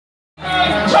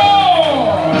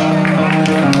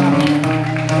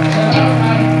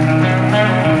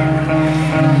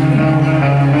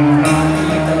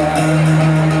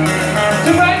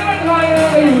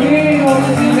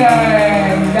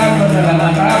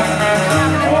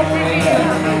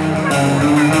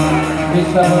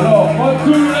Mr. Melo for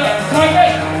to the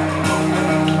target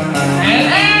and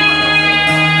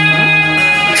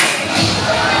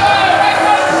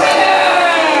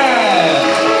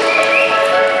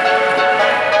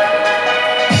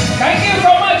thank you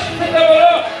so much Mr.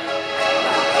 Melo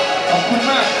ขอบคุณ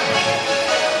มาก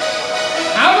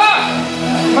เอาล่ะ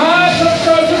มาชมโช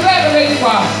ว์ชุดแรกกันเลยดีก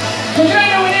ว่าชุดแรก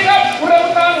ในวันนี้ครับอุรัง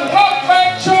อุตังร็อกแบน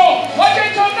ด์โชว์ว่าจะ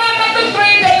ชมหน้านักดนตรี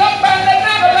เดี๋ยวร็อกแบนด์เดินห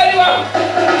น้ากันเลยดีกว่า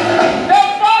เดอะ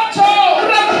ฟ็อกโชว์อุ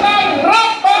รังอุตังร็อ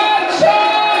กแบนด์โชว์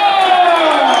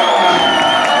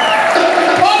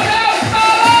โอเคสต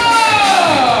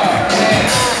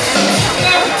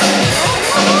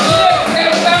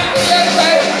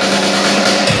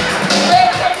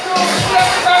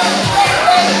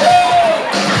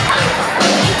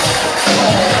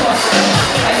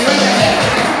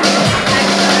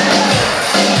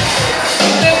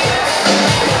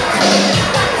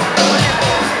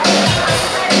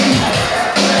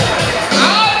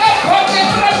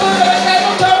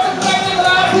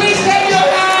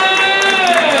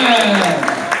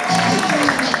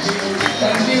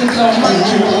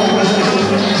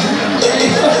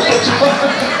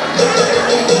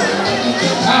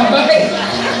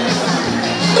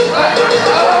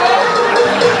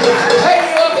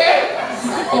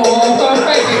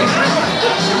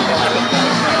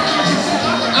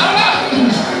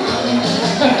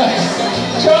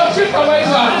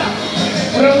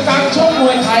าร์ทม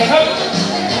วยไทยครับ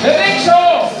The Next Show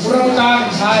อุรังอุตัง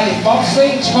ไทย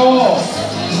Boxing Show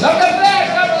แล้วกันแรก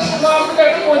ครับมาเป็นการ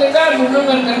ที่มวยทางด้านมุมน้ำเ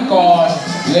งินกันก่อน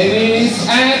Ladies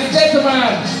and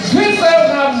Gentlemen Please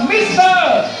welcome Mr.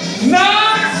 น้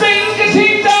ำสิงห์กระทิ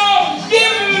งดำยิ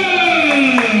ม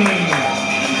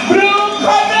บรูค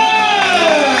อนเนอร์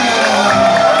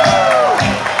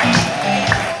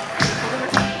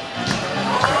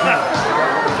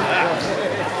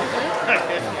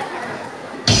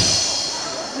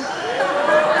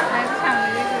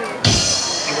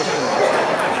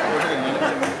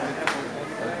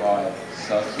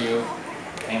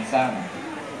handsome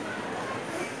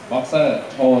boxer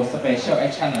โชว์ special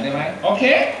action หน่อยได้ไหมโอเค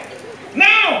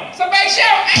now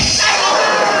special action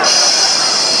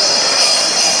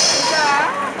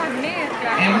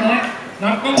แอมนะน้อ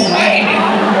งกู้ไว้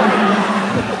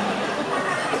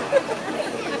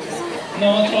no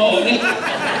โชว์ดิ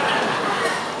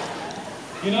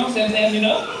you know same you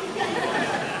know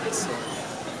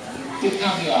ติดอั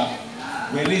พดีกว่า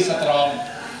very strong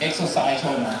exercise โช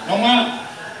ว์หน่อยลงมา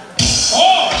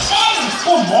Oh, one,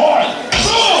 good boy. 2,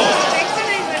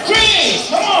 3,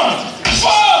 come on.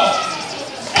 4,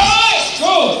 5,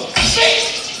 good. 6,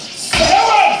 7,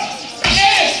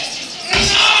 8,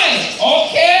 9.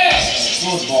 Okay.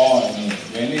 Good boy.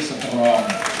 Very strong.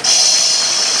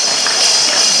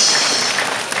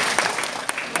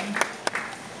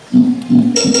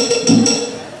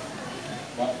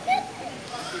 What?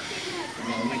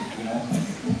 You know?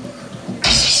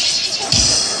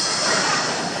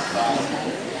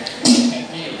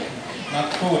 Not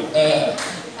good.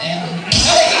 And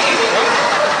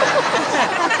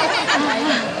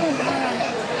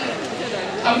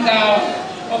up down.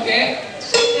 Okay.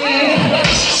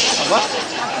 What?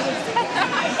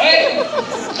 Hey,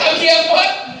 come here,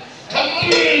 what? Come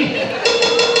in.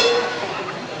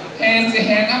 Hands,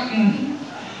 hand up.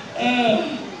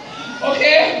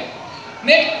 Okay.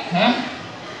 Nick, huh?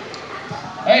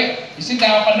 Hey, you sit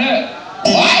down, partner.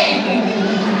 Why?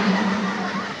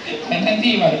 ทัน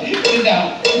ทีไปขึ้นดาว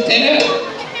เทรนเนอร์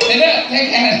เทค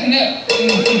แคร์เทรนเนอร์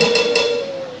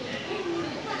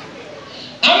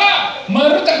เอาล่ะมา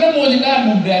รู้จักนักมวยทางด้าน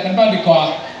มุมแดงกันบ้างดีกว่า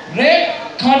Red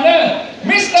Corner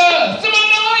Mr. สมาน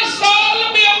น้อยสอระ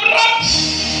เบียบรัฐ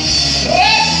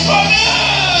Red Corner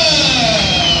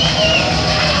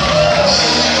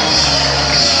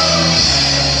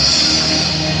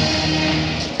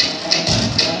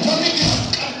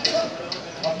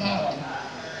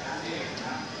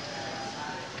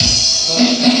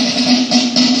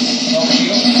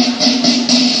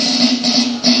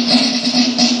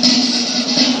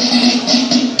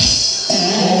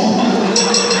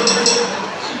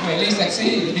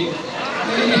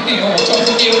โชว์ส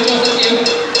กิล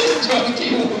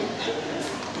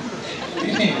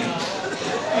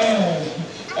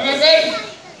my friend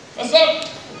what's up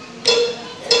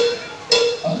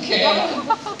okay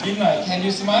ยิ้มหน่อย can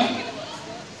you smile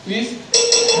please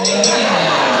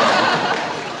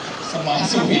สมัย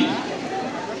สวี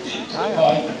ทบอ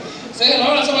ยเซ็นแล้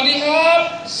วสวัสดีครับ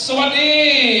สวัสดี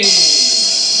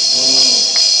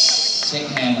เช็ค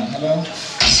แฮนด์หน่อย hello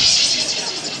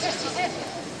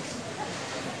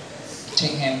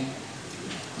shake hand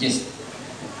yes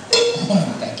oh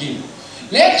thank you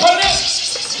Red Corner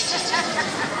And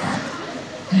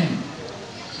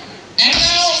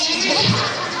now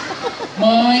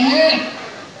my head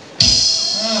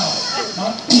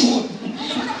not good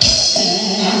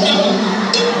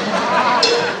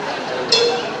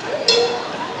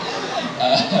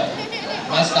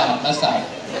massage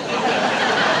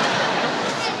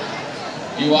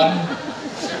you want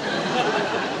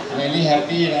very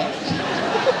happy นะ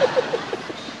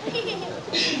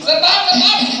stop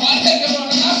ขอเด็กกันหน่อย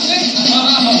ครับthank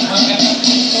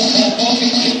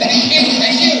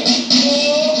you โ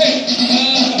อ้ย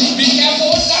be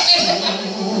careful จัดเลย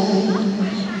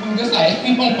มึงจะใส่ให้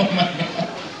ห้องมัน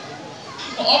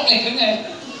ออฟเล็กหรือไง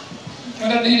มา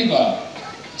ด้านนี้ดีกว่า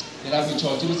เดี๋ยวเรามีโช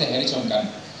ว์ที่พิเศษให้ได้ชมกัน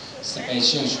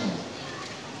special show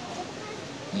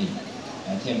นี่ไอ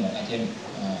เทม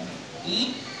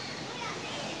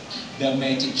The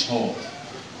Magic Show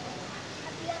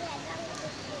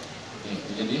นี่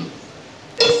ดูดิ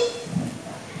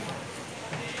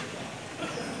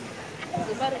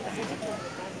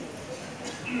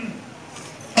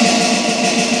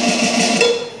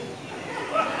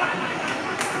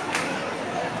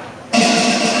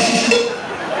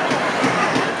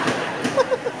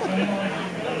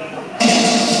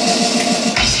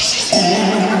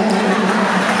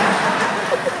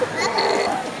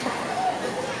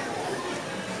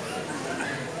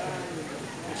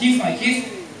คิสหน่อยคิส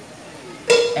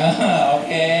โอเ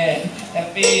คแฮป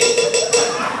ปี้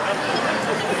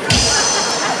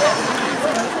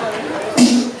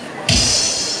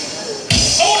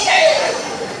โอเค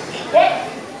what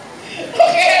โอ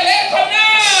เคเล็กคนหน้า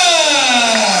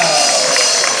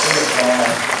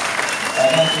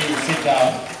sit down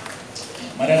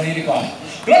มาด้านนี้ดีกว่า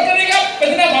รถคันนี้ครับเป็น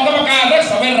ที่นั่งของกรรมการรัก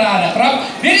ษาเวลานะครับ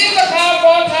This is the car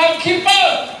for time keeper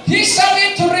he started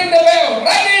to ring the bell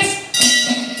right this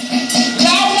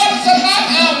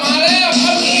มาแล้วค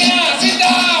รับเฮีย sit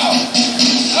down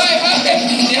เฮ้ยเดี๋ย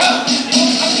ว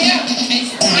ครับเฮีย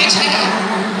ไม่ใช่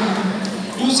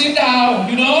you sit down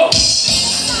you know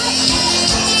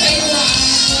hey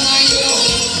you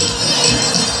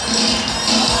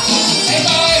hey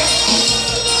boy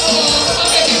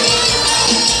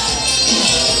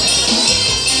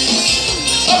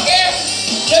okay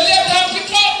the left hand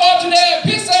keeper for today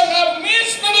please welcome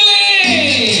Mr. Lee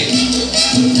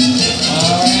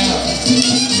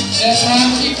The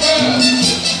timekeeper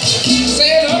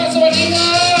say hello สวัสดีค่ะ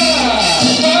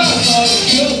ก็สวัสดี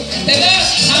คิวแต่นะ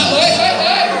เฮ้ย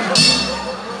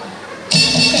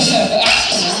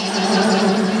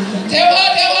tell her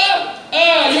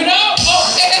you know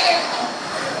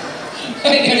เ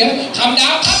ฮ้ยเดี๋ยวคำดา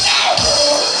ว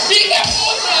พี่แกพู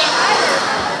ดนะ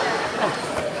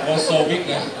was so big เ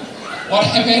ลย what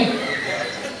happened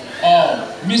oh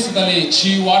Miss Lee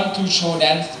she want to show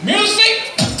dance music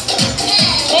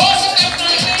โอ้สเต็ปหน่อ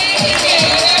ยสิเก๋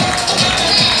นะ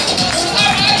ท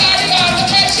ำอะไรก่อนส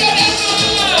เปเชียลแดนซ์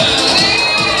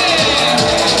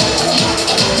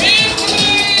มิสลี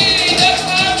the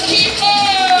timekeeper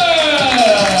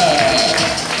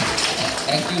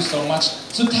thank you so much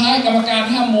สุดท้ายกรรมการ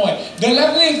ห้ามมวย the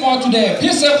referee for today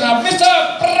พี่เซอร์ครับมิสเตอร์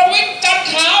ประวิตรจันทร์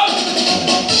ขาว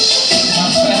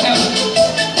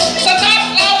สตาร์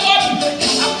ทลาวบอล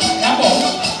ครับผม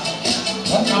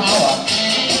วัดทำเอาเหรอ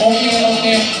โอเค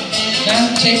นะ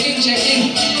เช็คกิ้ง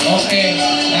โอเค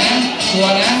นะชัว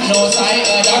ร์นะ no side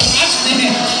don't touch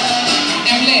นี่แอ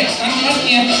มเลสทั้งเ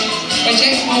นี่ยไปเช็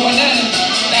คโบวันเนอร์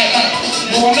ได้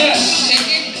โบวันเนอร์เช็ค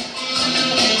กิ้ง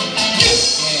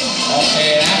โอเค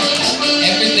นะ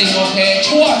everything โอเค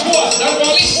ชัวร์don't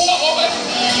worry ชัวร์โอ้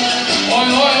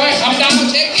ยคำดัง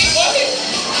เช็คกิ้งโอ้ย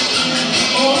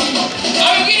เอา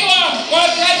อย่างนี้ดีกว่าก่อน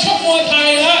การชกมวยไทย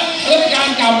นะแล้วเป็นการ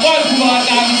กราบไหว้ครูบาอาจ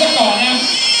ารย์ซะก่อนนะ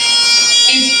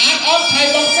It's art of Thai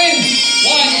boxing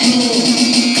ว่าอยู่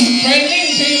เทรนนิ่ง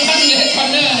ทีมท่านเลดคอน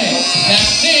เนอร์เนี่ยนะ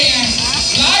นี่ไง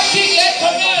ไลฟ์คิกเลดคอ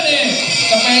นเนอร์เนี่ย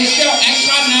สเปเชียลแอค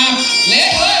ชั่นนะเลด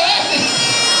เฮ้ย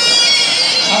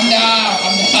คำดาว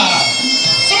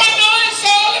สมัครน้อยโซ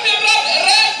ลเบียบรัดเ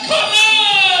ลดคอนเนอ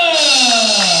ร์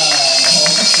โอ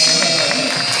เค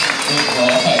ดูโอ้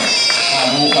ย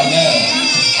บูคอนเนอร์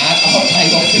อาร์ตออฟไทย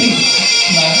บ็อกซิ่ง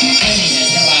มาไม่มี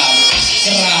กร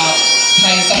าบไท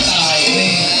ยสไตล์นี่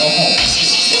โอ้โห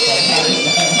สวยงาม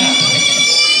มาก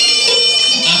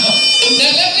เดี๋ย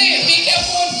วแล้วนี่มีแค่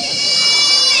คุณ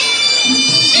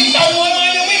นี่ต่อยมวยมา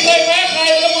ยังไม่เคยแพ้ใคร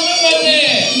แล้วมึงน้ำเงินเนี่ย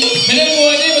เป็นนักมว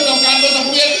ยที่ประสบการณ์ประสบ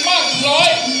เรียนมาก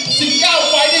119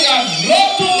ไฟด้วยกันรถ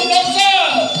ทูบ็อกเซอ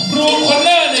ร์บรูคอนเน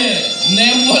อร์เนี่ยเน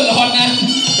มเวอร์ลอดนะ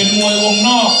เป็นมวยวงน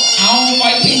อกเอาไฟ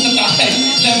ทิ้งสไตล์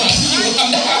และมาที่อยู่ท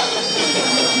ำได้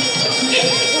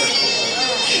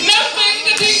Nothing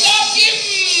to think of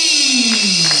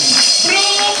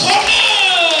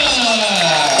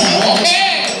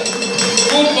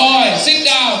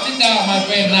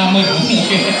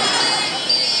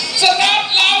สตาร์ท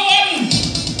ลาวัน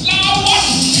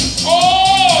โอ้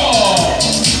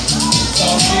สอ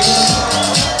งคิว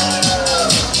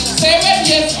7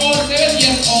 years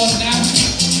old นะ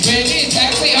เวลี่แท็ก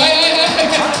ซี่เฮ้ยโ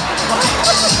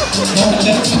น้ตเ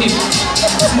ล่นสิ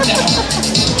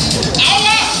เอาล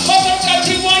ะมาทำการ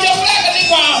ชิงมวยยกแรกกันดี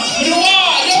กว่าหรือว่า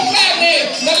ยกแรกนี่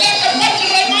จะแรกกันวัดกัน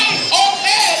เลยไหมโอเค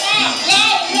มาเรา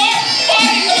วัดไป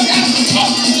กันกัน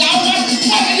เราวัด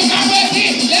กันอยู่กลางเวที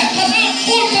และชนะ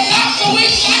ผู้ชนะก็วิ่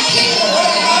งลักที่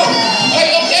เฮ้ย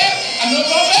โอเคอันนู้น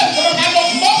พร้อมแล้วกรรมการลง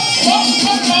บ๊อบ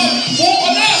เลยผู้ช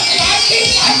นะหลายคิด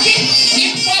อิ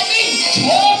นไฟติ้งโช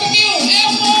ว์สกิลเอล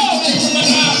โม่ในธรรม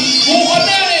ดาผู้ช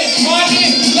นะนี่มาที่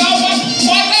เราวัด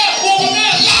ผู้ชนะ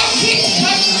หลายคิด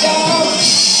ทัชดาว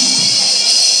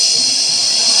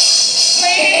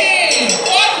นี่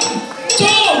 1 2 3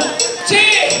 4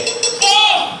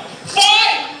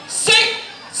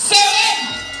 5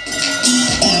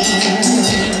 6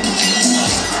 7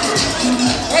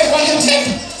เฮ้ยวันที่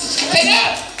10ใครนะ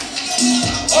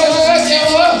เฮ้ยเจ้า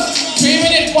3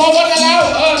 minutes forward แล้ว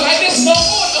like this no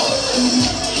good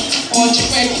โอ้ชิบ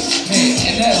ไปนี่เ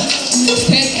อ็นเดอร์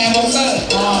take care boxer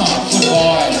good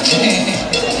boy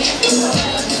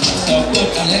so good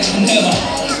กันเล่นคอนเนอร์มา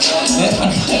เล่นคอน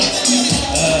เนอร์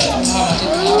เข้ามาชิด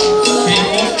แล้วclean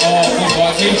foot good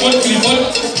boy clean foot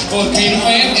good clean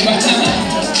face เห็นไหม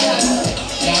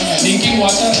ยังไง drinking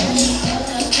water